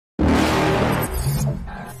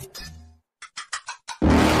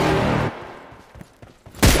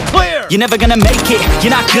You're never gonna make it,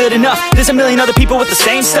 you're not good enough. There's a million other people with the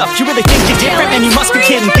same stuff. You really think you're different? Man, you must be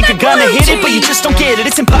kidding. Think you're gonna hit it, but you just don't get it.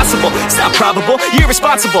 It's impossible, it's not probable, you're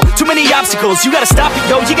irresponsible. Too many obstacles, you gotta stop it,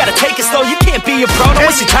 yo. You gotta take it slow, you can't be a pro. Don't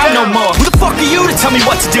waste your time no more. Who the fuck are you to tell me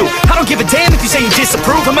what to do? I don't give a damn if you say you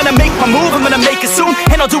disapprove. I'm gonna make my move, I'm gonna make it soon.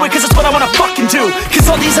 And I'll do it cause it's what I wanna fucking do.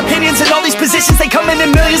 Cause all these opinions and all these positions, they come in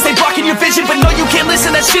millions, they blocking your vision. But no, you can't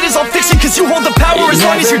listen, that shit is all fiction. Cause you hold the power as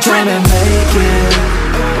long as you're dreaming. Make it.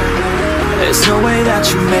 There's no way that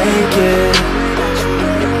you make it.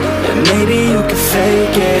 And maybe you can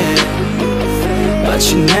fake it, but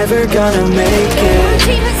you're never gonna make it.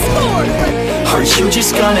 Are you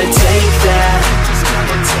just gonna take that?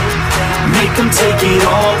 Make them take it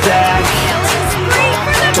all back.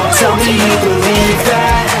 Don't tell me you believe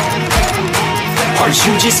that. Are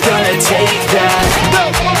you just gonna take that?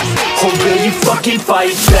 Or will you fucking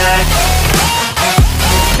fight back?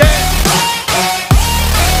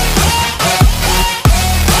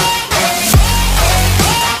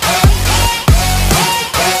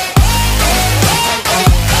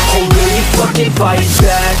 Fucking fight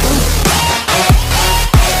back.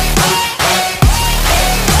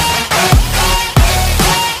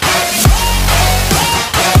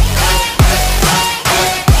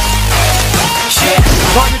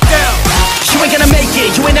 You ain't gonna make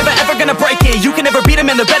it, you ain't never ever gonna break it. You can never beat them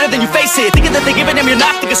and they're better than you face it. Thinking that they give a damn, you're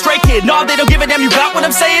not thinking straight, kid. No, they don't give a damn, you got what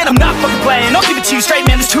I'm saying? I'm not fucking playing, I'll give it to you straight,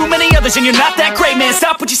 man. There's too many others and you're not that great, man.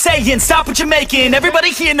 Stop what you're saying, stop what you're making.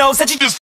 Everybody here knows that you just